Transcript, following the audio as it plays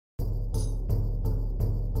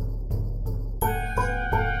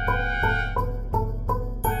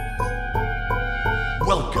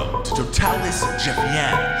Totalis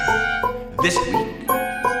Jeffianus. This week,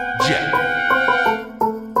 Jeff.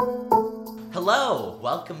 Hello,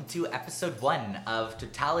 welcome to episode 1 of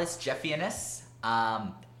Totalis Jeffianus.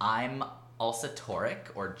 I'm Alsa Toric,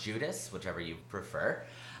 or Judas, whichever you prefer.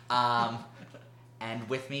 And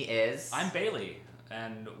with me is... I'm Bailey,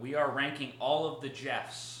 and we are ranking all of the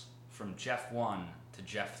Jeffs from Jeff 1 to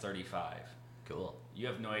Jeff 35. Cool. You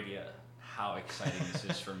have no idea how exciting this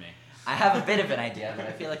is for me. I have a bit of an idea, but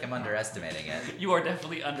I feel like I'm underestimating it. You are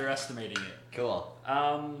definitely underestimating it. Cool.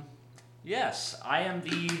 Yes, I am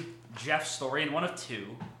the Jeff story, and one of two.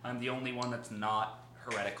 I'm the only one that's not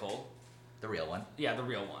heretical. The real one. Yeah, the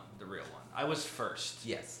real one. I was first.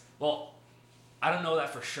 Yes. Well, I don't know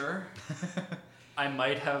that for sure. I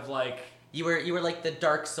might have, You were like the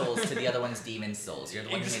Dark Souls to the other one's Demon Souls. You're the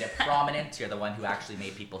one who made it prominent. You're the one who actually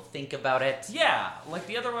made people think about it. Yeah, like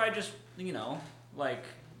the other one I just,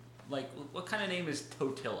 what kind of name is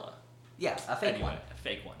Totila? Yeah, a fake Anyway, one. a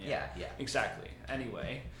fake one, yeah. Yeah. Exactly.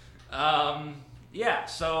 Anyway,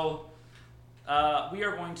 so we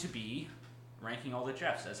are going to be ranking all the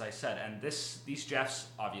Jeffs, as I said, and these Jeffs,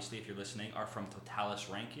 obviously, if you're listening, are from Totalis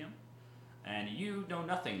Rankium, and you know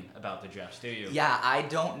nothing about the Jeffs, do you? Yeah, I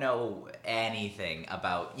don't know anything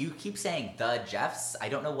about... You keep saying the Jeffs. I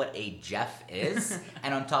don't know what a Jeff is,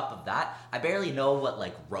 and on top of that, I barely know what,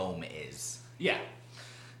 Rome is. Yeah.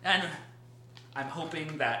 And I'm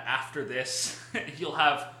hoping that after this, you'll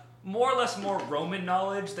have more or less more Roman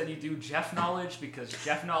knowledge than you do Jeff knowledge, because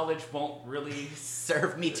Jeff knowledge won't really...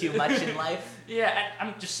 Serve me too much in life? Yeah, and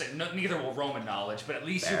I'm just saying, neither will Roman knowledge, but at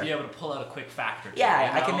least Fair. you'll be able to pull out a quick fact or two. Yeah,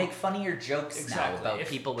 you know? I can make funnier jokes Exactly. now about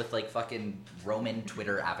people with, fucking Roman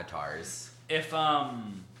Twitter avatars. If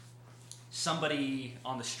somebody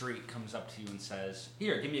on the street comes up to you and says,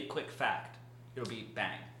 "Here, give me a quick fact," it'll be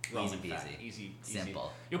bang. Roman Easy peasy. fact. Easy.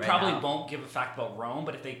 Simple. You Right probably now. won't give a fact about Rome,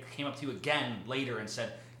 but if they came up to you again later and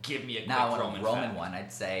said, "Give me a quick Now, I want Roman a Roman fact," one.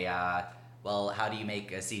 I'd say, well, how do you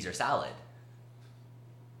make a Caesar salad?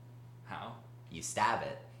 How? You stab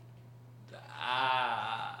it.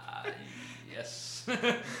 Yes.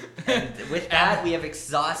 And with that, we have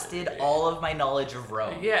exhausted all of my knowledge of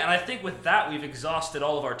Rome. Yeah, and I think with that, we've exhausted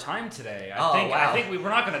all of our time today. Oh, wow. I think we're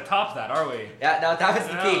not going to top that, are we? Yeah, no, that was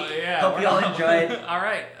the peak. Yeah, Hope you all enjoyed. All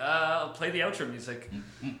right, I'll play the outro music.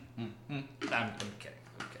 I'm kidding.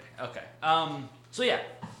 Okay. So yeah,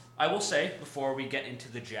 I will say before we get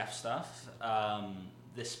into the Jeff stuff,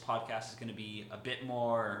 this podcast is going to be a bit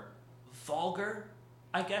more vulgar,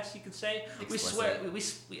 I guess you could say. Explicit.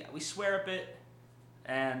 We swear a bit,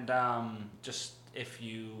 and just if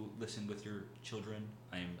you listen with your children,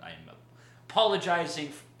 I am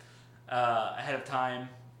apologizing ahead of time,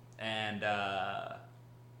 and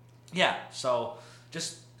yeah, so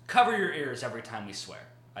just cover your ears every time we swear.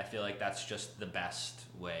 I feel like that's just the best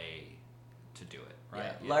way to do it,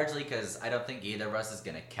 right? Yeah, largely because I don't think either of us is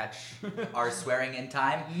going to catch our swearing in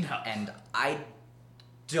time. No. And I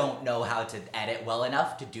don't know how to edit well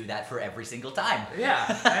enough to do that for every single time.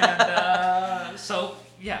 Yeah, and so,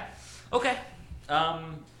 yeah. Okay.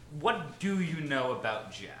 What do you know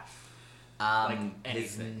about Jeff?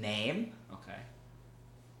 His anything. name? Okay.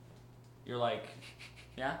 You're like,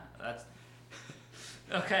 yeah, that's...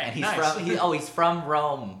 Okay, And he's nice. he's from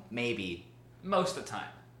Rome, maybe. Most of the time.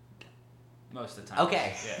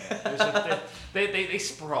 Okay. Yeah. They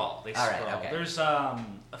sprawl. All right, okay. There's a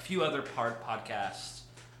few other podcasts.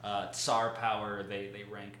 Tsar Power. They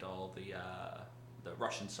ranked all the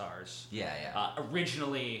Russian Tsars. Yeah.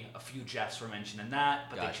 Originally, a few Jeffs were mentioned in that,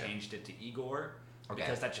 but Gotcha. they changed it to Igor Okay.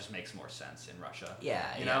 because that just makes more sense in Russia.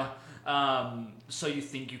 Yeah, You yeah. know. So you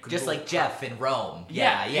think you could Just rule like Jeff in Rome.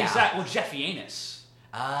 Yeah. Yeah. Exactly. Well, Jeffianus.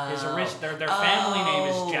 Oh. Their family name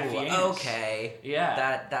is Jeffianus. Okay. Yeah.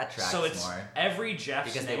 That tracks So it's more. every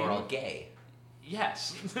Jeff's Because name. they were all gay.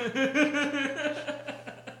 Yes.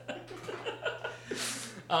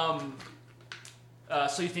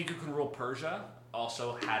 So you think you can rule Persia?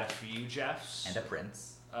 Also had a few Jeffs. And a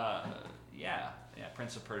prince. Yeah,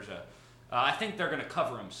 Prince of Persia. I think they're gonna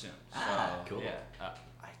cover him soon. So, Cool. Yeah.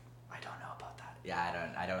 I don't know about that.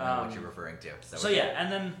 Yeah, I don't know what you're referring to. So yeah,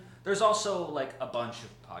 and then there's also like a bunch of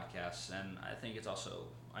podcasts, and I think it's also,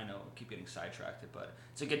 I know I keep getting sidetracked, but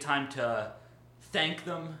it's a good time to thank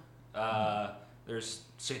them. There's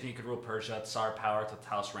So You Think You Could Rule Persia, Tsar Power,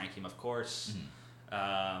 Totalis Rankium, of course. Who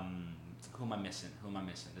am I missing?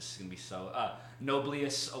 This is gonna be so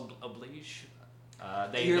Noblius Oblige.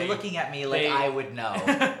 You're looking at me like I would know.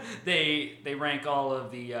 They rank all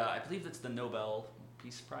of the I believe it's the Nobel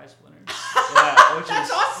Peace Prize winners. Yeah, which That's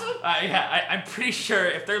is awesome. I'm pretty sure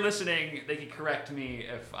if they're listening, they can correct me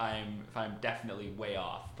if I'm definitely way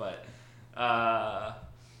off. But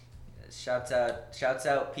Shouts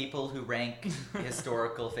out people who rank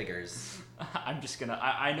historical figures. I'm just gonna.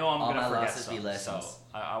 I know I'm All gonna my forget losses be some, lessons. so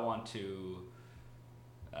I want to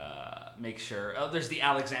make sure. Oh, there's the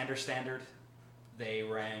Alexander standard. They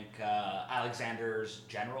rank Alexander's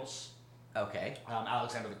generals. Okay.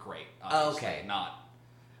 Alexander the Great. Oh, Obviously, okay. Not.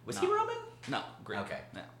 Was No. he Roman? No, Greek. Okay.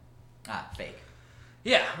 Yeah. Ah, fake.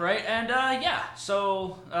 Yeah, right, and yeah.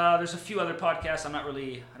 So there's a few other podcasts. I haven't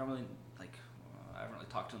really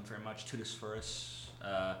talked to them very much. Tudus Furus.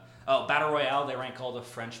 Battle Royale. They rank all the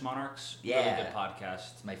French monarchs. Yeah. Really good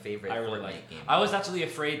podcast. It's my favorite I really Fortnite like. game. I was actually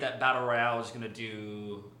afraid that Battle Royale was gonna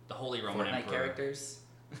do the Holy Roman Fortnite Emperor. characters.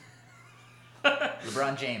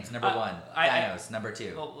 LeBron James, number one. Thanos, number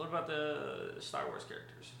two. Well, what about the Star Wars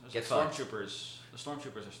characters? There's Get the fucked. Stormtroopers. The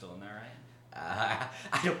Stormtroopers are still in there, right?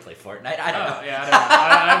 I don't play Fortnite. I don't know. Yeah,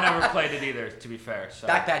 I don't know. I've never played it either, to be fair. So.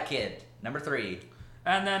 Backpack Kid, number 3.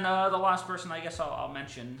 And then the last person I guess I'll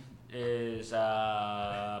mention is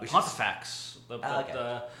Pontifex. They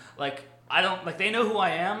know who I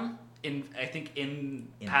am in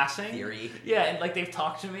passing. Theory. Yeah, and like they've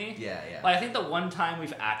talked to me. Yeah. Like I think the one time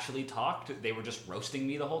we've actually talked, they were just roasting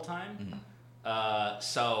me the whole time. Mm-hmm.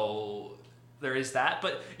 So there is that.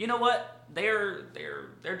 But you know what? They're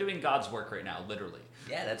doing God's work right now, literally.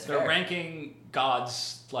 Yeah, that's They're fair. ranking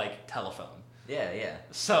God's like telephone. Yeah.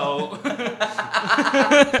 So,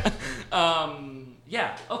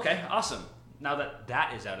 yeah, okay, awesome. Now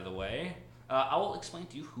that is out of the way, I will explain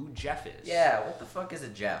to you who Jeff is. Yeah, what the fuck is a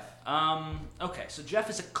Jeff? Okay, so Jeff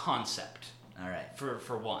is a concept. All right.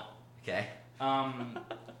 For one. Okay. A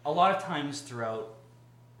lot of times throughout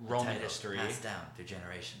Roman Title history. passed down through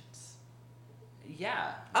generations.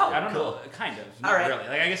 Yeah. Oh, I don't cool. know. Kind of. Not All right. really.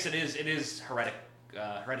 Like I guess it is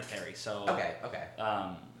hereditary. So. Okay.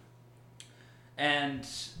 And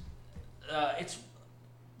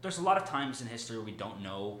there's a lot of times in history where we don't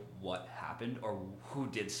know what happened or who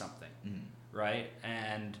did something, right?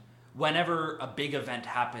 And whenever a big event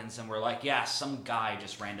happens and we're like, yeah, some guy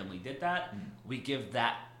just randomly did that, we give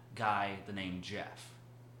that guy the name Jeff,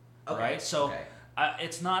 right? So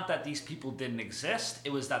it's not that these people didn't exist,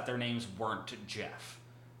 it was that their names weren't Jeff.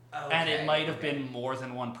 And it might have been more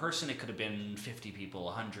than one person. It could have been 50 people,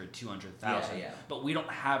 100, 200,000. Yeah. But we don't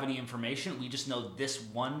have any information. We just know this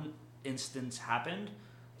one instance happened. I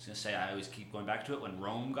was going to say, I always keep going back to it, when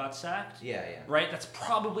Rome got sacked. Yeah. Right? That's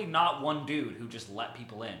probably not one dude who just let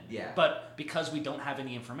people in. Yeah. But because we don't have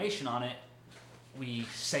any information on it, we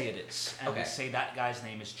say it is. And we say that guy's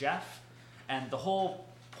name is Jeff. And the whole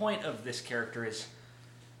point of this character is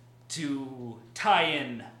to tie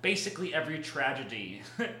in basically every tragedy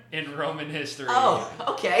in Roman history. Oh,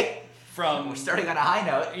 okay. We're starting on a high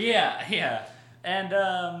note. Yeah. And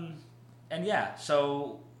yeah,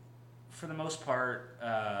 so for the most part,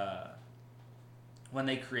 when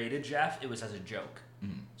they created Jeff, it was as a joke.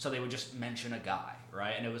 So they would just mention a guy,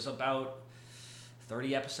 right? And it was about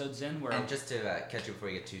 30 episodes in where... And just to catch you before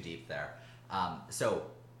we get too deep there, so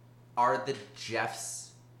are the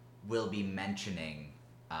Jeffs will be mentioning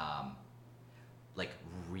like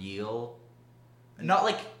real, not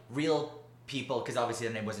like real people, because obviously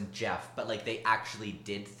their name wasn't Jeff, but like they actually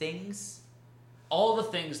did things? All the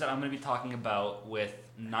things that I'm going to be talking about with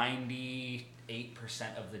 98%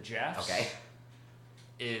 of the Jeffs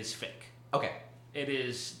is fake. Okay. It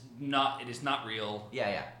is not real.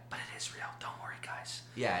 Yeah. But it is real. Don't worry, guys.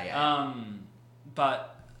 Yeah.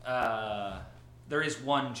 But there is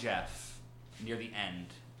one Jeff near the end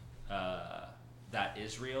that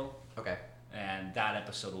is real. Okay. And that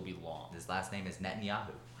episode will be long. His last name is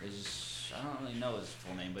Netanyahu. I don't really know his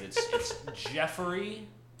full name, but it's Jeffrey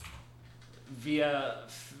Villa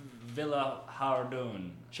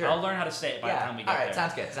Hardun. Sure. I'll learn how to say it by the time we get there. All right,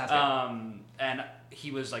 sounds good. And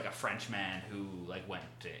he was like a French man who like went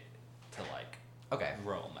to like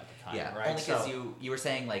Rome at the time. Yeah, right? only because you were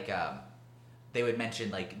saying like they would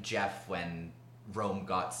mention like Jeff when Rome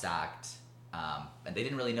got sacked, and they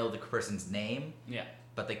didn't really know the person's name. Yeah.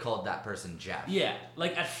 But they called that person Jeff. Yeah,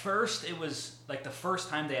 like at first it was like the first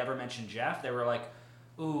time they ever mentioned Jeff, they were like,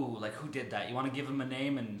 "Ooh, like who did that? You want to give him a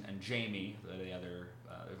name?" And Jamie, the other,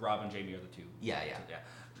 Rob and Jamie are the two. Yeah.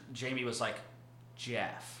 Jamie was like,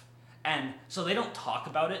 Jeff, and so they don't talk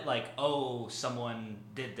about it like, "Oh, someone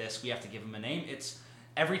did this. We have to give him a name." It's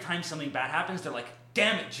every time something bad happens, they're like,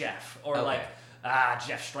 "Damn it, Jeff," or like,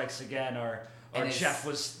 Jeff strikes again," or Jeff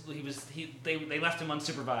they left him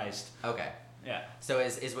unsupervised. Okay. Yeah. So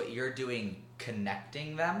is what you're doing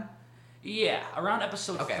connecting them? Yeah. Around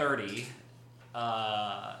episode 30,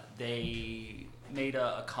 they made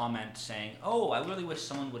a comment saying, "Oh, I really wish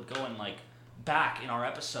someone would go and like back in our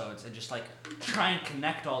episodes and just like try and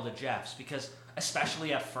connect all the Jeffs," because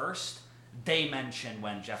especially at first, they mention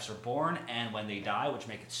when Jeffs are born and when they die, which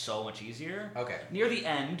make it so much easier. Okay. Near the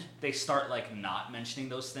end, they start like not mentioning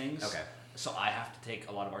those things. Okay. So I have to take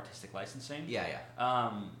a lot of artistic licensing. Yeah.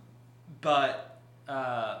 But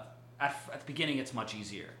at the beginning, it's much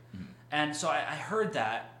easier. Mm-hmm. And so I heard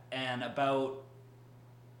that, and I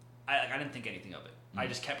didn't think anything of it. I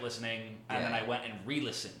just kept listening, and then I went and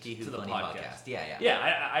re-listened to the podcast.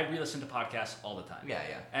 Yeah, I re-listen to podcasts all the time. Yeah.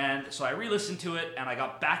 And so I re-listened to it, and I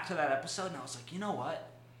got back to that episode, and I was like, you know what?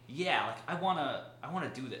 Yeah, like I wanna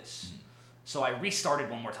do this. Mm-hmm. So I restarted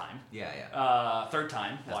one more time. Yeah. Third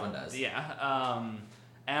time. As one does. Yeah.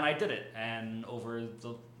 And I did it, and over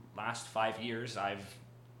the last 5 years, I've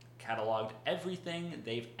cataloged everything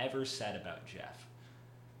they've ever said about Jeff.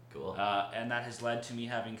 Cool. And that has led to me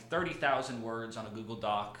having 30,000 words on a Google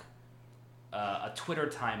Doc, a Twitter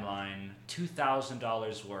timeline,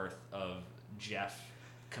 $2,000 worth of Jeff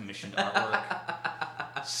commissioned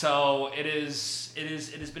artwork. So it has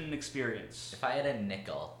been an experience. If I had a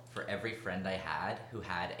nickel for every friend I had who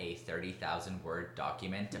had a 30,000 word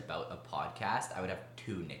document about a podcast, I would have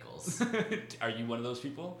 2 nickels. Are you one of those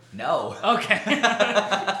people? No. Okay.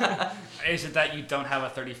 Is it that you don't have a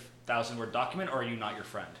 30,000 word document, or are you not your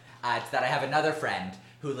friend? It's that I have another friend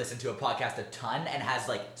who listened to a podcast a ton and has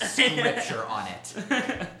like scripture on it.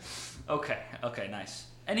 Okay, nice.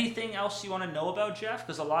 Anything else you want to know about Jeff?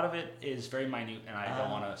 Because a lot of it is very minute, and I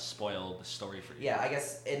don't want to spoil the story for you. Yeah, I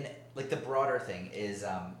guess in like the broader thing is,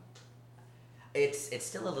 it's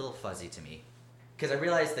still a little fuzzy to me, because I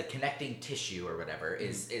realize the connecting tissue or whatever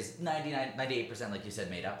is 98% like you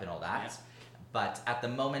said made up and all that, Yeah. but at the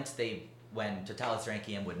moment when Totalis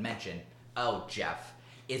Rankium would mention, oh Jeff,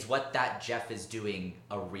 is what that Jeff is doing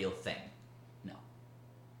a real thing? No.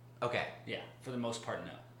 Okay. Yeah, for the most part,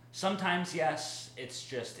 no. Sometimes yes, it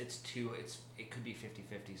could be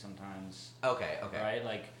 50-50 sometimes. Okay. Right?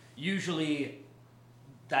 Like usually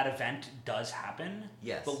that event does happen.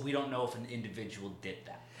 Yes. But we don't know if an individual did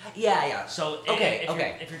that. Yeah. So Okay.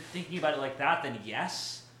 if you're thinking about it like that, then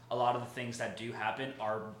yes, a lot of the things that do happen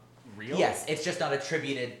are real. Yes, it's just not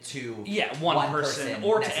attributed to one person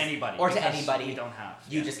or to anybody. Or to because anybody. We don't have.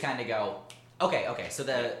 You just kind of go, okay. So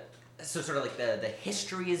sort of like the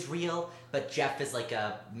history is real, but Jeff is like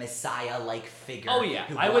a messiah-like figure. Oh yeah,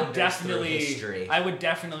 who I would wanders through history.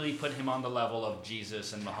 definitely put him on the level of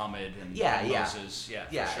Jesus and Muhammad and Moses.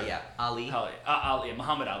 Yeah, for sure. Ali. Ali,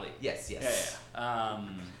 Muhammad Ali. Yes. Yeah.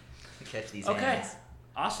 Catch these Okay, hands.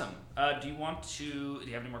 awesome. Do you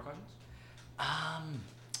have any more questions?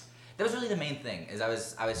 That was really the main thing. Is I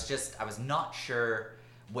was not sure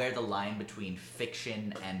where the line between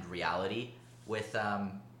fiction and reality with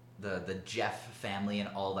the Jeff family and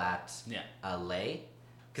all that lay.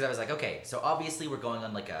 Because I was like, okay, so obviously we're going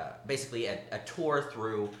on like basically a tour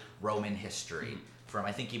through Roman history from,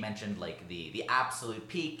 I think you mentioned like the absolute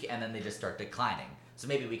peak, and then they just start declining. So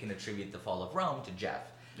maybe we can attribute the fall of Rome to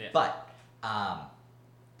Jeff. Yeah. But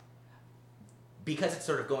because it's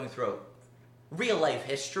sort of going through real life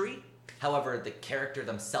history, however the character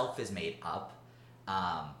themselves is made up,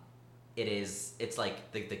 it's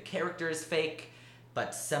like the character is fake,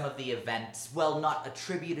 but some of the events, well, not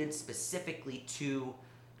attributed specifically to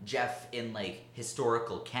Jeff in like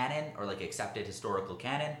historical canon or like accepted historical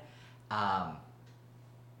canon,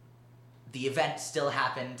 the event still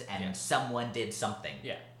happened and someone did something.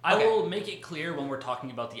 Yeah. I will make it clear when we're talking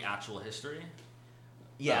about the actual history.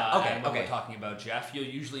 Yeah, And when we're talking about Jeff, you'll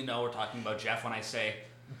usually know we're talking about Jeff when I say,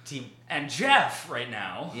 Team and Jeff right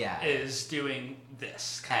now Yeah. is doing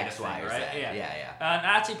this kind X, of thing, Y, or right? Z. Yeah. And that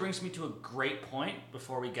actually brings me to a great point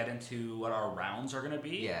before we get into what our rounds are going to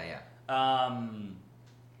be. Yeah.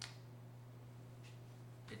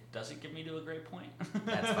 It doesn't get me to a great point.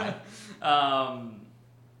 That's fine.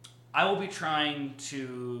 I will be trying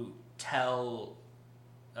to tell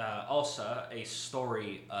Ulsa a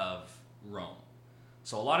story of Rome.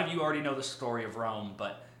 So a lot of you already know the story of Rome,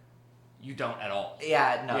 but you don't at all.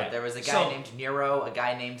 Yeah, no, there was a guy named Nero, a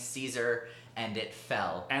guy named Caesar, and it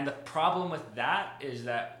fell. And the problem with that is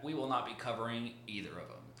that we will not be covering either of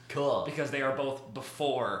them. Cool. Because they are both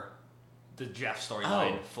before the Jeff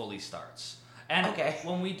storyline fully starts. And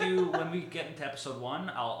when we get into episode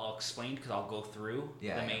 1, I'll explain, because I'll go through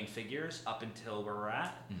the main figures up until where we're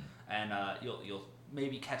at, and you'll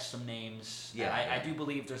maybe catch some names. Yeah, I do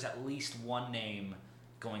believe there's at least one name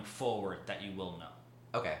going forward that you will know.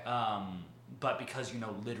 Okay. But because you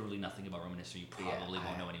know literally nothing about Roman history, you probably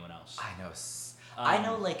won't know anyone else. I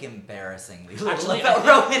know like embarrassingly little Actually, about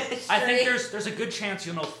Roman history. I think there's a good chance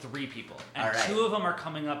you'll know 3 people, and 2 of them are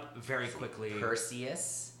coming up very quickly.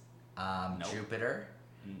 Perseus, Jupiter,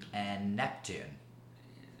 and Neptune.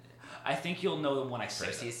 I think you'll know them when I say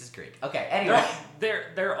them. Perseus is Greek. Okay, anyway.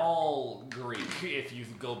 They're all Greek if you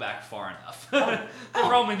go back far enough. The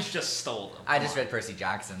Romans just stole them. I just read Percy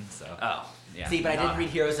Jackson, so. Oh, yeah. See, but I didn't read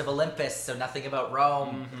Heroes of Olympus, so nothing about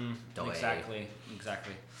Rome. Mm-hmm.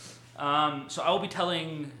 Exactly. So I will be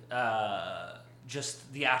telling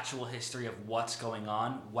just the actual history of what's going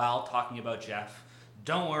on while talking about Jeff.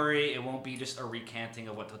 Don't worry, it won't be just a recanting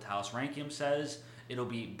of what Totalis Rankium says. It'll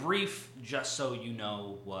be brief, just so you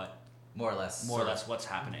know what more or less what's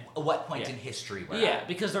happening. What point in history we're Yeah, at.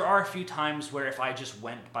 because there are a few times where if I just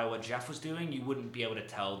went by what Jeff was doing, you wouldn't be able to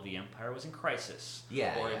tell the Empire was in crisis.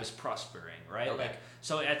 Or it was prospering, right? Okay.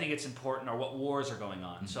 So I think it's important, or what wars are going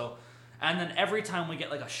on. So, and then every time we get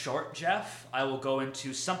like a short Jeff, I will go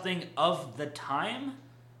into something of the time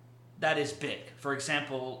that is big. For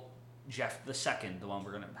example, Jeff the Second, the one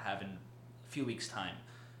we're going to have in a few weeks' time.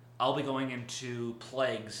 I'll be going into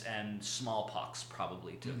plagues and smallpox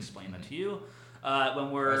probably to explain that to you.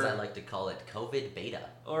 When we're, or as I like to call it, COVID beta.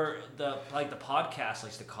 Or the podcast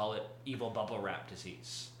likes to call it evil bubble wrap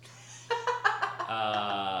disease.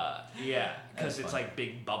 Yeah, because it's like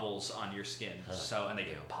big bubbles on your skin. And they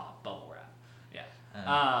get pop bubble wrap.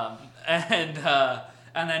 Yeah.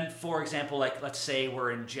 And then for example, like let's say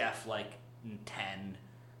we're in Jeff like 10,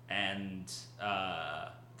 and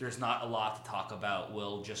there's not a lot to talk about.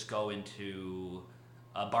 We'll just go into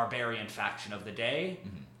a barbarian faction of the day.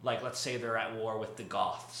 Like, let's say they're at war with the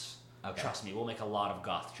Goths. Okay. Trust me, we'll make a lot of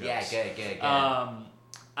Goth jokes. Yeah, good.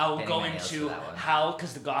 I will go into how,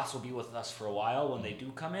 because the Goths will be with us for a while when they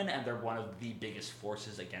do come in, and they're one of the biggest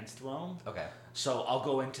forces against Rome. Okay. So I'll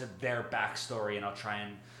go into their backstory, and I'll try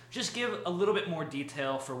and just give a little bit more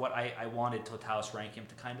detail for what I wanted Totalis Rankium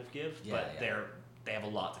to kind of give, but they have a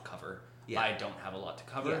lot to cover. Yeah. I don't have a lot to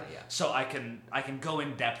cover, so I can go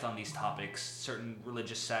in depth on these topics, certain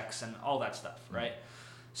religious sects and all that stuff, right?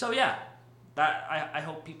 So yeah, that I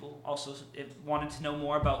hope people also wanted to know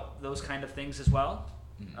more about those kind of things as well.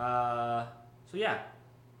 So yeah,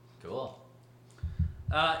 cool.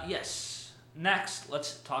 Yes. Next,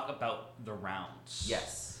 let's talk about the rounds.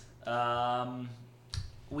 Yes.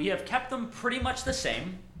 We have kept them pretty much the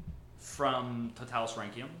same from Totalis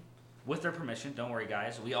Rankium. With their permission, don't worry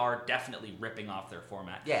guys, we are definitely ripping off their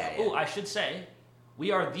format. Yeah. Oh, I should say, we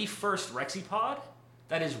are the first Rexipod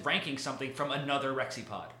that is ranking something from another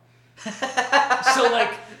Rexipod. So like,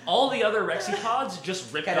 all the other Rexipods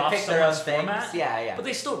just ripped off someone's format. Yeah. But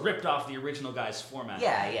they still ripped off the original guy's format.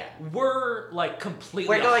 Yeah. We're like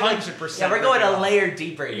completely 100%. Yeah, we're going a layer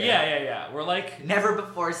deeper here. Yeah. We're like... never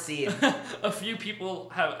before seen. A few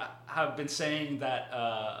people have been saying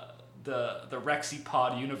that... The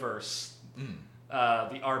Rexipod universe, the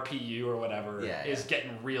RPU or whatever, is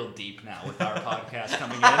getting real deep now with our podcast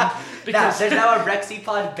coming in. Because there's now a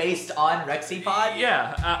Rexipod based on Rexipod?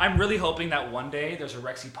 Yeah, I'm really hoping that one day there's a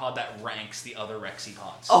Rexipod that ranks the other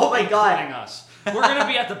Rexipods. Oh my god. Including us. We're going to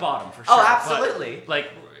be at the bottom for sure. Oh, absolutely. But,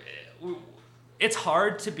 it's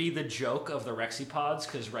hard to be the joke of the Rexipods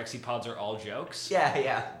because Rexipods are all jokes.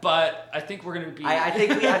 Yeah. But I think we're going to be... I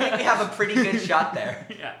think we have a pretty good shot there.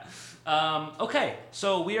 Yeah. Okay,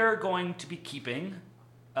 so we are going to be keeping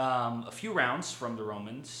a few rounds from the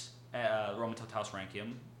Roman Totalis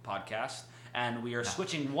Rankium podcast, and we are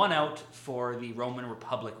switching one out for the Roman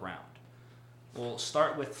Republic round. We'll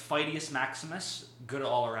start with Fightius Maximus, good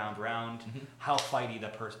all-around round. How fighty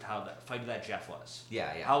that Jeff was.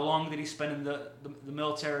 Yeah. How long did he spend in the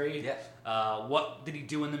military? Yeah. What did he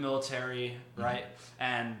do in the military? Right,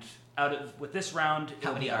 and with this round,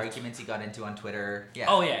 how many arguments he got into on Twitter? Yeah.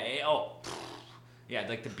 Oh yeah,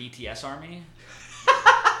 like the BTS army.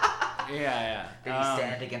 Yeah. Did he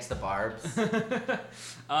stand against the barbs?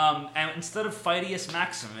 And instead of Fightius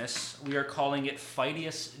Maximus, we are calling it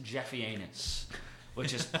Fightius Jeffianus,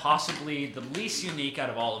 which is possibly the least unique out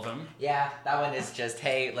of all of them. Yeah, that one is just,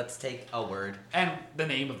 hey, let's take a word. And the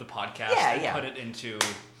name of the podcast. Yeah. Put it into...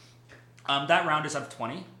 that round is out of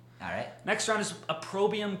 20. All right. Next round is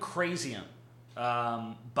Opprobrium Crazium.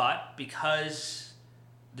 But because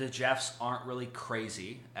the Jeffs aren't really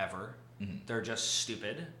crazy ever, they're just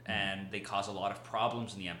stupid, and they cause a lot of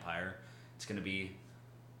problems in the Empire, it's going to be...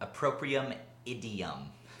 Opprobrium idiom.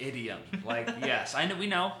 Like, yes, we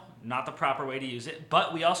know, not the proper way to use it,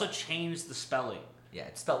 but we also changed the spelling. Yeah,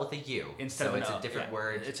 it's spelled with a U. Instead of it's a different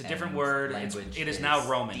word. It's a different word. It is now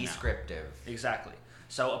Roman descriptive. Now. Exactly.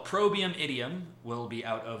 So Opprobrium idiom will be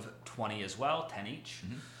out of 20 as well, 10 each.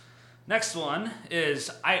 Next one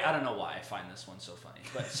is, I don't know why I find this one so funny,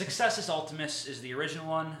 but Successus Ultimus is the original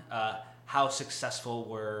one. How successful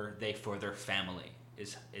were they for their family?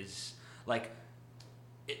 Is like,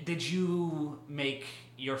 did you make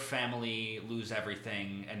your family lose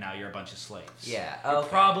everything and now you're a bunch of slaves. Yeah. You're Okay,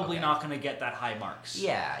 probably okay. not going to get that high marks.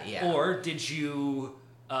 Yeah, yeah. Or did you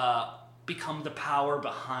become the power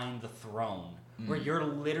behind the throne, where you're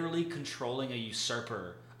literally controlling a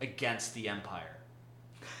usurper against the empire?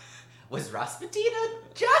 Was Rasputin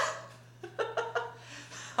a Jeff?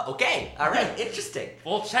 Okay, all right, interesting.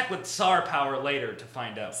 We'll check with Tsar power later to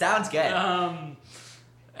find out. Sounds good.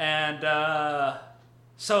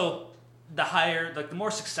 So the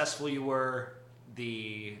more successful you were,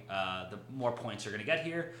 the more points you're going to get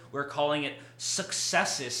here. We're calling it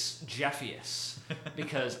Successus Jeffius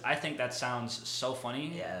because I think that sounds so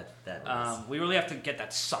funny. Yeah, that was We really have to get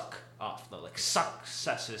that suck off though, like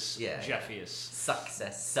Successus Jeffius.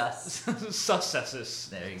 success. Sus. Successus.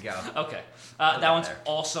 There you go. Okay, I'll that get one's there.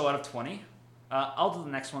 also out of 20. I'll do the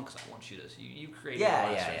next one because I want you to. You created Yeah,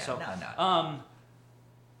 the last yeah, one. yeah. So, No.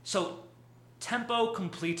 So, tempo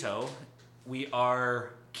completo, we are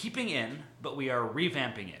keeping in, but we are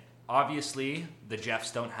revamping it. Obviously, the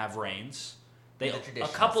Jeffs don't have reigns. In A the traditional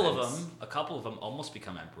couple sense. of them almost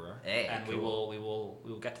become emperor, Hey, and cool. we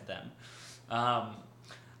will get to them.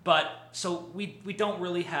 But so we don't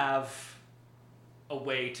really have a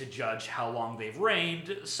way to judge how long they've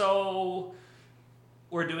reigned. So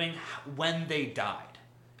we're doing when they died.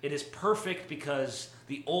 It is perfect because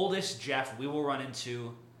the oldest Jeff we will run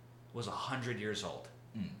into was 100 years old,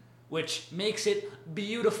 which makes it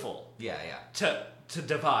beautiful Yeah, yeah. to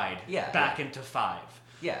divide back Yeah. into 5.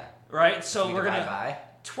 Yeah. Right? So We we're divide going to by?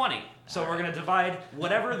 20. So All we're right. going to divide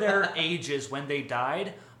whatever their age is when they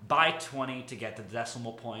died by 20 to get the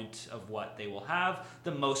decimal point of what they will have.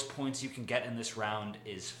 The most points you can get in this round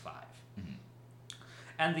is 5.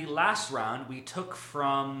 And the last round we took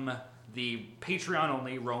from the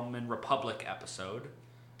Patreon-only Roman Republic episodes.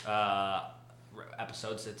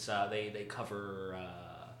 It's they cover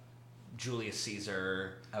Julius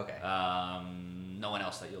Caesar. Okay. No one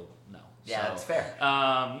else that you'll know. Yeah, So, that's fair.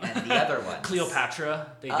 And the other ones?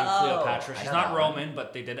 Cleopatra. They do Oh, Cleopatra. I She's know not that Roman,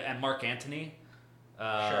 but they did it. And Mark Antony.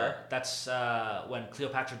 Sure. That's when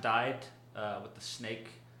Cleopatra died with the snake.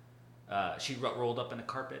 She rolled up in a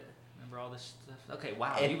carpet. Remember all this stuff? Okay,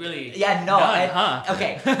 wow. You really... Yeah, no. None, huh?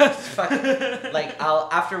 Okay. Fuck. Like,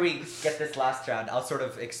 after we get this last round, I'll sort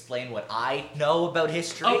of explain what I know about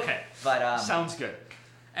history. Okay. But, Sounds good.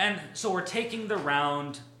 And so we're taking the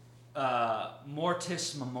round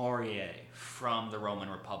Mortis Memoriae from the Roman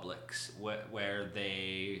Republics, where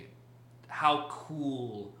they... How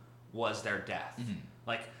cool was their death?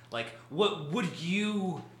 Like, what would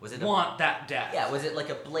you Was it want that death? yeah, was it like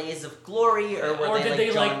a blaze of glory, or were did they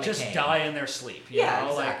they like John like just McCain? die in their sleep? You Yeah, know?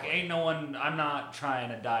 exactly. Like, ain't no one. I'm not trying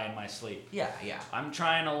to die in my sleep. Yeah, yeah. I'm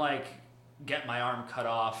trying to like get my arm cut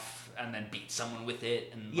off and then beat someone with it,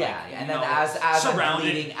 and Yeah, like, yeah, you and then know, as I'm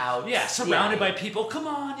surrounded, bleeding out, yeah, surrounded yeah, by people. Come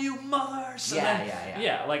on, you mothers! And Yeah, then,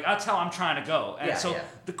 yeah. Like that's how I'm trying to go. And Yeah, so yeah.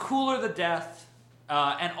 the cooler the death,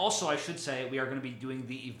 and also I should say we are going to be doing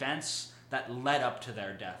the events that led up to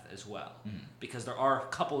their death as well, because there are a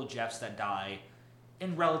couple of Jeffs that die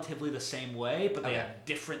in relatively the same way, but they Okay. have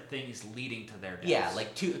different things leading to their deaths. Yeah,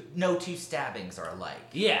 like no two stabbings are alike.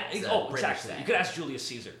 Yeah. It's a British Exactly. saying. You could ask Julius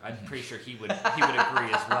Caesar. I'm pretty sure he would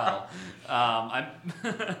agree as well.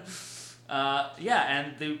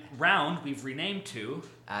 And the round we've renamed to,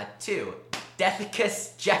 2.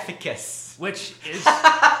 Deathicus Jefficus. which is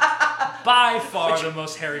by far the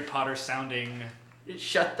most Harry Potter sounding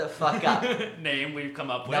Shut the fuck up. name we've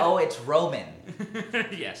come up with. No, it's Roman.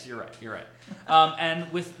 Yes, you're right.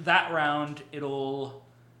 And with that round, it'll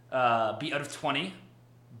be out of 20,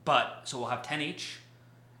 so we'll have 10 each,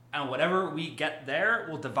 and whatever we get there,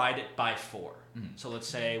 we'll divide it by 4. So let's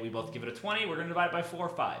say we both give it a 20, we're going to divide it by 4 or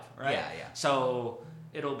 5, right? Yeah, yeah. So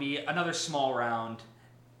it'll be another small round,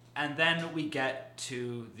 and then we get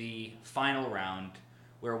to the final round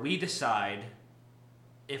where we decide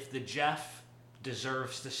if the Jeff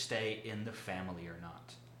deserves to stay in the family or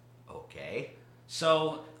not. Okay.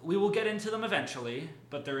 So we will get into them eventually,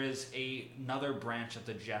 but there is another branch of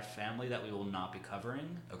the Jeff family that we will not be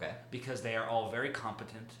covering Okay. because they are all very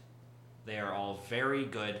competent. They are all very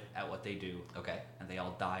good at what they do, Okay. and they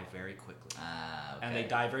all die very quickly. Okay. And they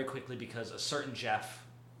die very quickly because a certain Jeff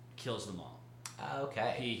kills them all.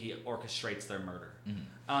 Okay. He orchestrates their murder.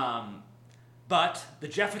 Mm-hmm. But the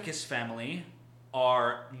Jefficus family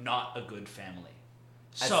are not a good family.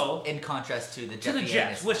 So in contrast to the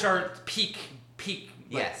Jeffs, which family. are peak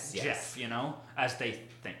Yes, yes. Jeff, as they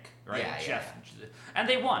think, right? Yeah, yeah, Jeff, and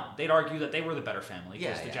they won. They'd argue that they were the better family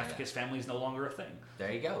because Yeah, the yeah, Jefficus family is no longer a thing.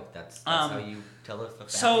 There you go. That's how you tell if a family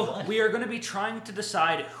So won. we are going to be trying to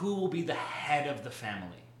decide who will be the head of the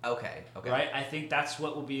family. Okay. Okay. Right? I think that's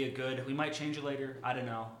what will be a good... We might change it later. I don't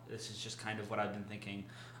know. This is just kind of what I've been thinking.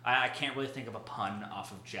 I can't really think of a pun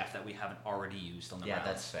off of Jeff that we haven't already used on the rounds.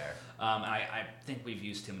 That's fair. And I think we've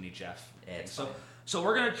used too many Jeff things. Fine. So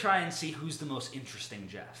we're going to try and see who's the most interesting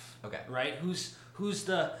Jeff. Okay. Right? Who's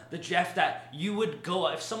the Jeff that you would go...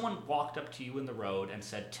 If someone walked up to you in the road and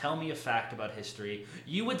said, tell me a fact about history,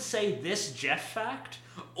 you would say this Jeff fact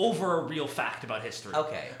over a real fact about history.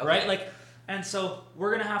 Okay. Right? And so we're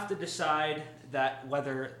going to have to decide that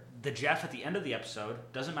whether the Jeff at the end of the episode,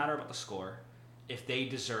 doesn't matter about the score, if they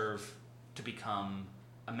deserve to become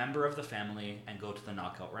a member of the family and go to the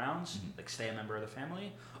knockout rounds, like stay a member of the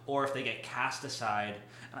family, or if they get cast aside.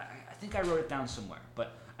 And I think I wrote it down somewhere,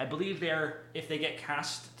 but I believe if they get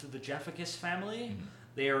cast to the Jefficus family,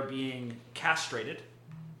 they are being castrated.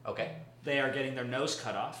 Okay. They are getting their nose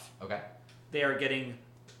cut off. Okay. They are getting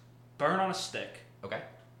burned on a stick. Okay.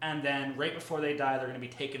 And then right before they die, they're going to be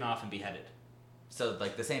taken off and beheaded. So,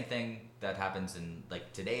 like, the same thing that happens in,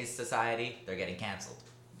 like, today's society, they're getting canceled.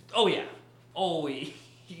 Oh, yeah. Oh,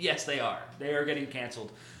 yes, they are. They are getting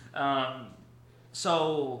canceled. And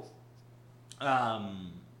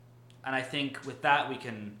I think with that,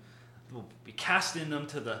 we'll be casting them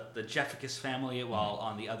to the Jefficus family, while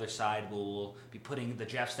on the other side, we'll be putting the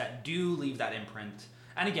Jeffs that do leave that imprint.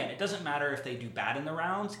 And again, it doesn't matter if they do bad in the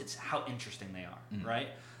rounds, it's how interesting they are, right?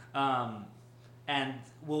 And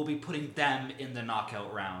we'll be putting them in the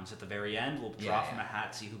knockout rounds at the very end. We'll draw from a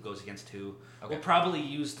hat, see who goes against who. Okay. We'll probably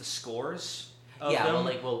use the scores of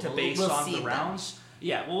them to base on the rounds.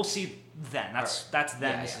 Yeah, we'll see then. That's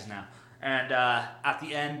then. This is now. And at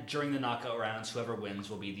the end, during the knockout rounds, whoever wins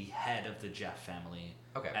will be the head of the Jeff family.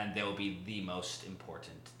 Okay. And they will be the most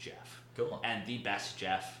important Jeff. Cool. And the best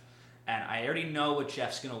Jeff. And I already know what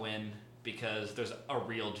Jeff's going to win, because there's a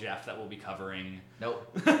real Jeff that we'll be covering. Nope.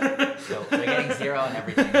 Nope. They're getting 0 on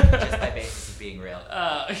everything, just by basis of being real.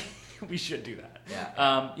 We should do that.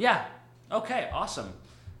 Yeah. Yeah. Okay, awesome.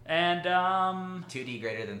 And 2D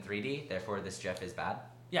greater than 3D, therefore this Jeff is bad.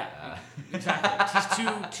 Yeah, exactly.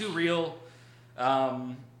 He's too real.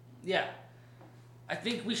 Yeah. I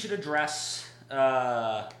think we should address,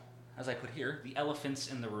 as I put here, the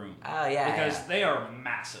elephants in the room. Oh, yeah. Because they are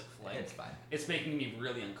massive. Like, it's fine. It's making me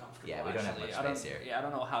really uncomfortable. Yeah, we don't have much space here. Yeah, I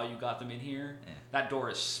don't know how you got them in here. Yeah. That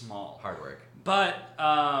door is small. Hard work. But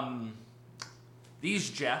these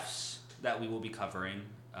Jeffs that we will be covering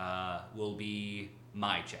will be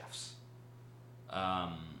my Jeffs.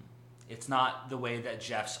 It's not the way that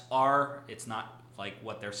Jeffs are. It's not like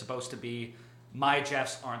what they're supposed to be. My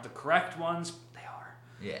Jeffs aren't the correct ones. They are.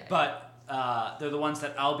 Yeah. But they're the ones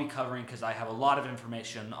that I'll be covering, because I have a lot of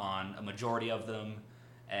information on a majority of them.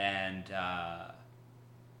 And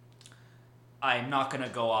I'm not going to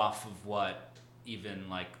go off of what even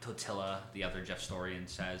like Totila, the other Jeff Storian,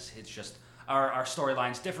 says. It's just our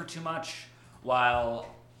storylines differ too much, while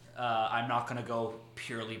I'm not going to go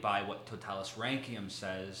purely by what Totalis Rankium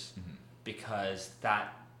says, because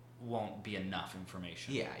that won't be enough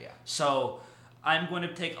information. Yeah. So I'm going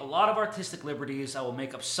to take a lot of artistic liberties. I will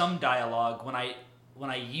make up some dialogue. When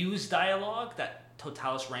I use dialogue that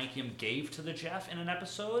Totalis Rankium gave to the Jeff in an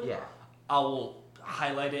episode, I will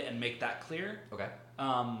highlight it and make that clear. Okay.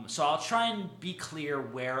 So I'll try and be clear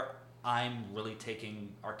where I'm really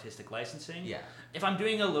taking artistic licensing. Yeah. If I'm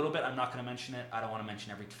doing a little bit, I'm not going to mention it. I don't want to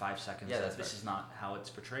mention every 5 seconds that that this is not how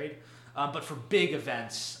it's portrayed. But for big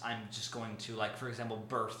events, I'm just going to, like, for example,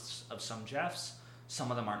 births of some Jeffs,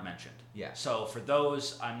 some of them aren't mentioned. Yeah. So for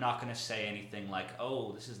those, I'm not going to say anything like,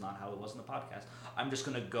 oh, this is not how it was in the podcast. I'm just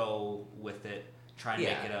going to go with it, try and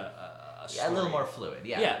make it a story. A little more fluid.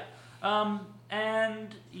 Yeah. And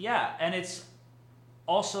it's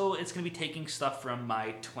also, it's going to be taking stuff from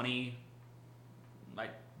my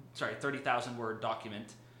 30,000 word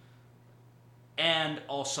document, and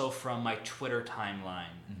also from my Twitter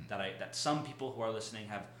timeline that some people who are listening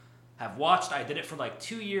have watched. I did it for like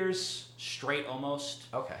 2 years straight almost.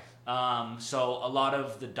 Okay. So a lot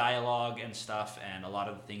of the dialogue and stuff and a lot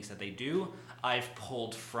of the things that they do, I've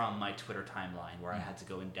pulled from my Twitter timeline, where I had to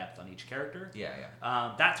go in depth on each character.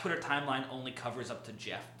 That Twitter timeline only covers up to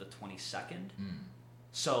Jeff the 22nd.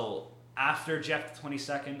 So after Jeff the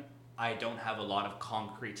 22nd, I don't have a lot of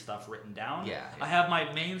concrete stuff written down. I have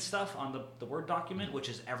my main stuff on the Word document, which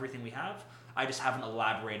is everything we have. I just haven't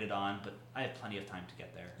elaborated on, but I have plenty of time to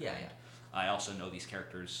get there. I also know these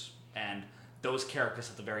characters, and those characters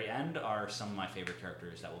at the very end are some of my favorite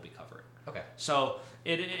characters that we'll be covering. Okay. So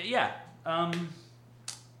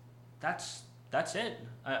that's it.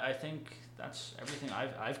 I think that's everything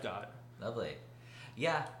I've got. Lovely.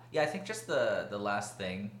 Yeah. I think just the last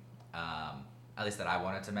thing, at least that I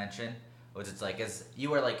wanted to mention, which it's like as you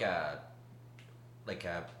were like a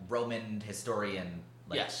Roman historian,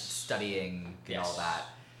 like Yes. studying and all Yes. that,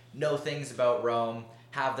 know things about Rome,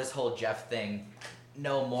 have this whole Jeff thing,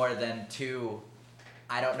 know more than two,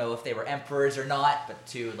 I don't know if they were emperors or not, but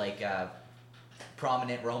two like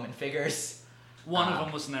prominent Roman figures. One of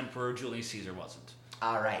them was an emperor. Julius Caesar wasn't.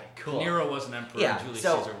 All right, cool. Nero was an emperor. Yeah, Julius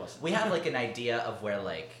so Caesar wasn't. we have like an idea of where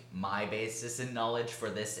like my basis in knowledge for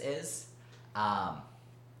this is,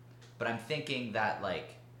 but I'm thinking that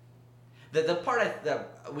like the part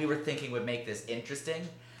that we were thinking would make this interesting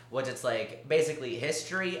was it's like basically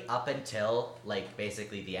history up until like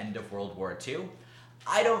basically the end of World War II.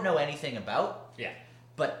 I don't know anything about, Yeah.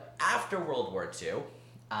 but after World War II,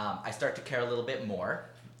 I start to care a little bit more,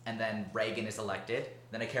 and then Reagan is elected.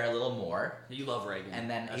 Then I care a little more. You love Reagan. And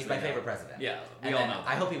then As he's we my know. favorite president. Yeah, we And all then know.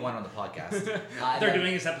 I hope he won on the podcast. And They're then-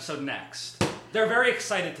 doing his episode next. They're very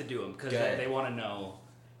excited to do him because Good. they want to know.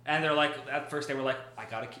 And they're like, at first they were like, I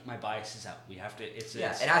gotta keep my biases out. We have to. It's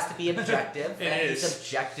Yeah, it has to be objective, It and he's is.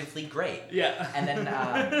 objectively great. Yeah. And then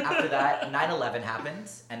after that, 9/11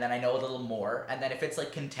 happens, and then I know a little more. And then if it's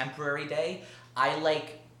like contemporary day, I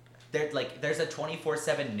there's a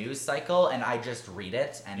 24/7 news cycle, and I just read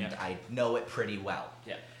it, and Yeah. I know it pretty well.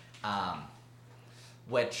 Yeah.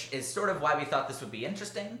 Which is sort of why we thought this would be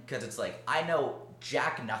interesting, because it's like I know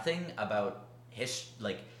jack nothing about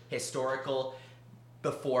historical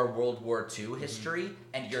before World War II history,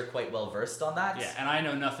 and you're quite well versed on that. Yeah, and I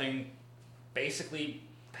know nothing basically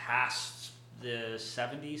past the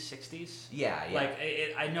 70s, 60s. Yeah, yeah. Like,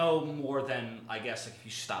 I know more than, I guess, like if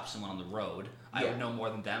you stop someone on the road, I Yeah. would know more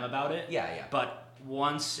than them about it. Yeah, yeah. But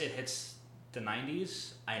once it hits the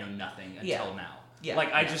 90s, I know nothing until Yeah. now. Yeah, Like,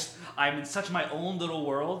 yeah. I'm in such my own little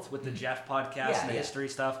world with the Jeff podcast Yeah, and the yeah. history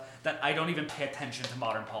stuff that I don't even pay attention to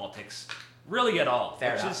modern politics really at all.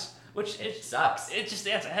 Fair which enough. is which It sucks. It just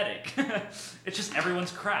it's a headache. It's just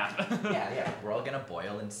everyone's crap. Yeah, we're all gonna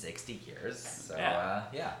boil in 60 years. So, Yeah.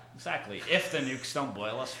 yeah. Exactly. If the nukes don't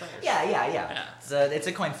boil us first. Yeah. Yeah. It's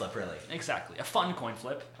a coin flip, really. Exactly. A fun coin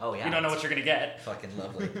flip. Oh, yeah. You don't know what you're gonna get. Fucking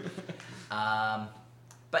lovely.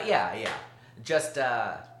 But yeah. Just,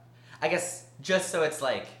 I guess, just so it's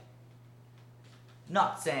like,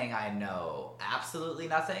 not saying I know absolutely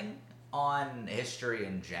nothing on history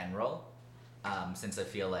in general, since I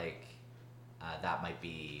feel like that might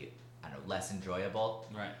be, I don't know, less enjoyable.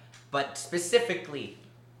 Right. But specifically,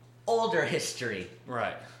 older history,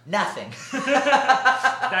 Right. nothing.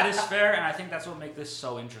 That is fair, and I think that's what makes this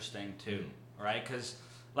so interesting too, right? Because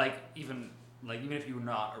even if you're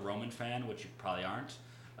not a Roman fan, which you probably aren't,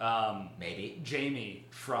 Maybe. Jamie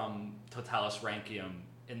from Totalis Rankium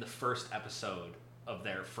in the first episode of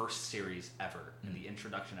their first series ever, in the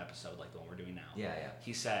introduction episode, like the one we're doing now, Yeah.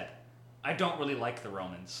 he said, "I don't really like the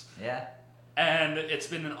Romans." Yeah. And it's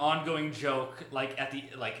been an ongoing joke,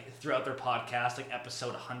 throughout their podcast, like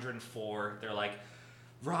episode 104. They're like,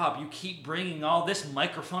 "Rob, you keep bringing all this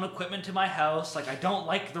microphone equipment to my house. Like, I don't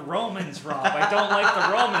like the Romans, Rob. I don't like the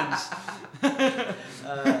Romans."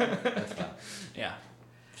 That's fun. Yeah.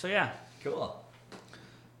 So yeah. Cool.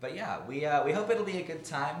 But yeah, we hope it'll be a good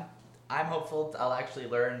time. I'm hopeful I'll actually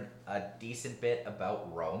learn a decent bit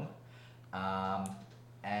about Rome,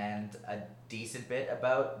 and a decent bit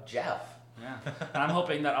about Jeff. Yeah. And I'm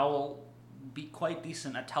hoping that I will be quite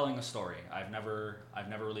decent at telling a story. I've never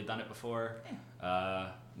really done it before.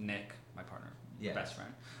 Nick, my partner, Yeah. best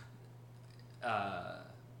friend,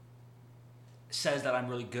 says that I'm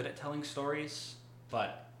really good at telling stories,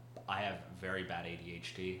 but I have very bad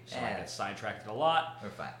ADHD, so I Yeah. get sidetracked a lot. We're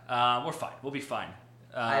fine. We're fine. We'll be fine.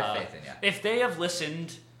 I have faith in you. If they have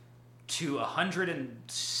listened to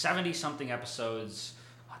 170 something episodes,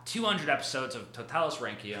 200 episodes of Totalis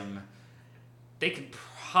Rankium, they could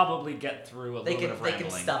probably get through a They little bit of can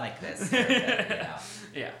rambling. stomach this. For a bit, you know.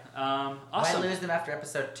 Yeah. Might Awesome. lose them after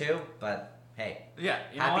episode 2, but hey, Yeah.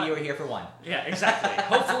 You know happy what? you were here for 1. Yeah, exactly.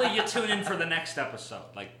 Hopefully you tune in for the next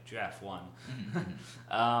episode, like Jeff 1.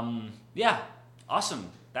 Yeah.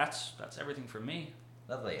 Awesome. That's everything from me.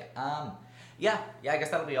 Lovely. Yeah, I guess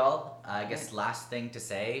that'll be all. I guess last thing to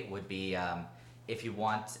say would be if you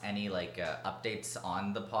want any updates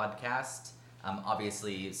on the podcast,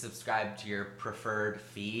 obviously subscribe to your preferred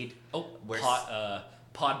feed. Oh, Where's-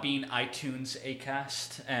 Podbean, iTunes,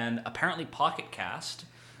 Acast, and apparently Pocket Cast.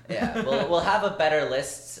 Yeah, we'll have a better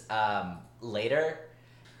list later.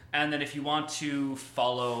 And then if you want to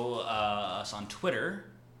follow us on Twitter,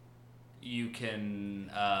 you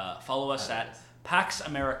can follow us at Pax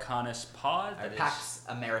Americanus Pod. Or That is- Pax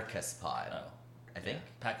Americas Pod, Oh, I think.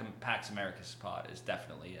 yeah. Pax Americus Pod is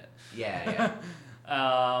definitely it. Yeah.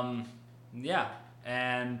 Yeah,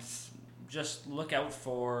 and just look out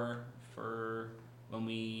for for when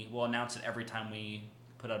we'll announce it every time we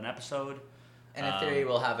put out an episode. And in theory,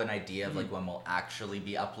 we'll have an idea of like when we'll actually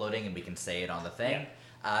be uploading, and we can say it on the thing.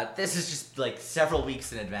 This is just like several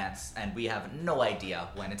weeks in advance, and we have no idea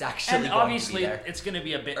when it's actually And going obviously, to be there. it's going to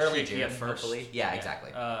be a bit Early tricky June, at first. hopefully. Yeah,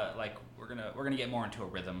 exactly. Like we're gonna get more into a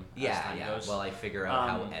rhythm as time goes. Well, I figure out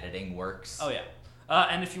how editing works. Oh yeah.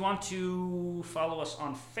 And if you want to follow us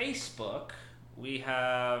on Facebook, we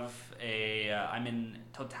have I'm in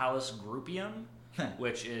Totalis Groupium,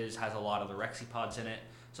 which has a lot of the Rexipods in it.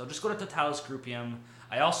 So just go to Totalis Groupium.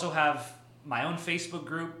 I also have my own Facebook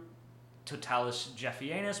group, Totalis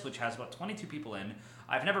Jeffianus, which has about 22 people in.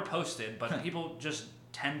 I've never posted, but people just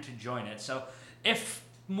tend to join it. So if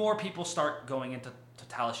more people start going into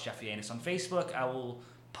Totalis Jeffianus on Facebook, I will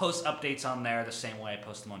post updates on there the same way I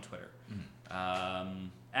post them on Twitter.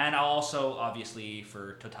 And I'll also, obviously,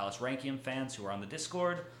 for Totalis Rankium fans who are on the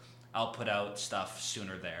Discord, I'll put out stuff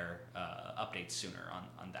sooner there, updates sooner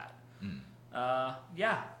on that.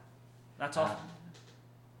 Yeah, that's all.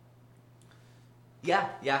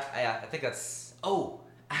 I think that's... Oh,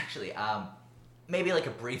 actually, maybe like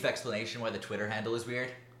a brief explanation why the Twitter handle is weird.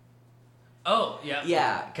 Oh, yeah.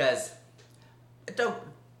 Yeah, because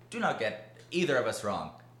do not get either of us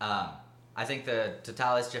wrong. I think the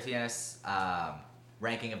Totalis Jeffianus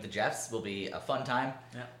ranking of the Jeffs will be a fun time.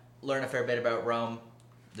 Yeah. Learn a fair bit about Rome.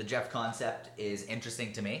 The Jeff concept is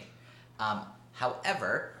interesting to me.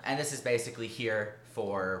 However, and this is basically here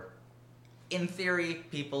for, in theory,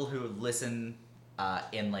 people who listen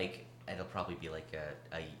in like, it'll probably be like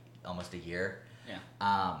almost a year.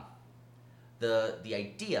 Yeah. The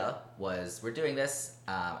idea was we're doing this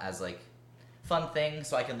as like fun thing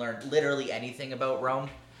so I can learn literally anything about Rome.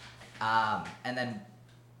 And then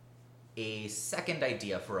a second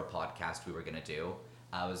idea for a podcast we were going to do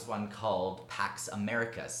was one called Pax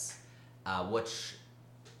Americas, which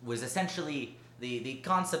was essentially the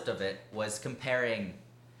concept of it was comparing,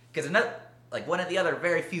 because one of the other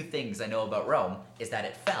very few things I know about Rome is that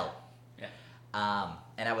it fell. Yeah.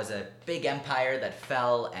 And that was a big empire that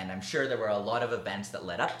fell, and I'm sure there were a lot of events that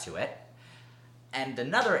led up to it. And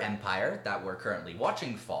another empire that we're currently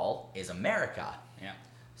watching fall is America. Yeah.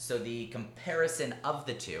 So the comparison of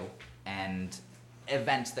the two and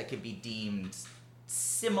events that could be deemed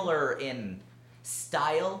similar in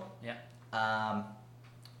style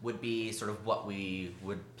would be sort of what we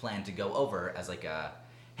would plan to go over as like a,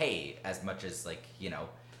 hey, as much as like,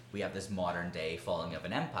 we have this modern day falling of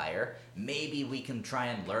an empire, maybe we can try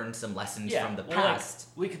and learn some lessons from the past.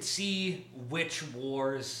 Like, we could see which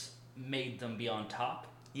wars made them be on top.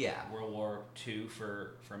 Yeah. World War II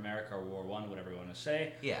for America, or War I, whatever you want to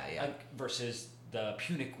say. Yeah. Versus the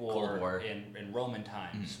Punic War. In Roman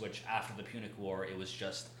times, which after the Punic War, it was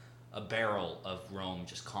just a barrel of Rome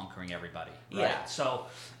just conquering everybody. Right? Yeah. So,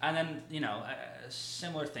 and then,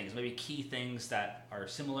 similar things, maybe key things that are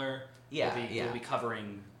similar. Yeah, We'll be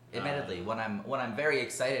covering. Admittedly, what I'm very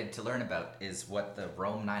excited to learn about is what the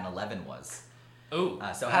Rome 9/11 was. Ooh.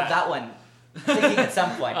 So have that one thinking at some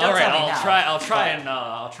point. Don't All right, tell me now.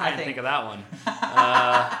 I'll try and think of that one.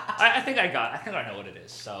 I think I know what it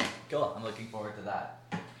is. So cool. I'm looking forward to that.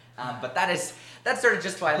 But that's sort of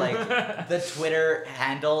just why like the Twitter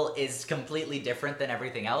handle is completely different than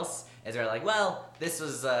everything else. Is they're like, well, this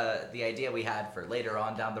was the idea we had for later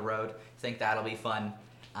on down the road. Think that'll be fun.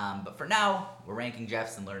 But for now, we're ranking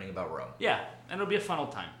Jeffs and learning about Rome. yeah, and it'll be a fun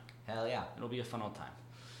old time. Hell yeah. It'll be a fun old time.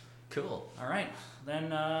 Cool. All right,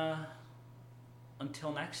 then.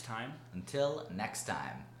 Until next time. Until next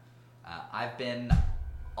time. I've been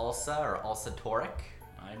Ulsa or Ulsa Toric.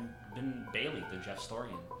 I've been Bailey, the Jeff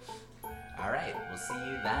Storian. All right, we'll see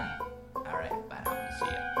you then. All right, bye now. See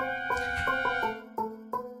ya.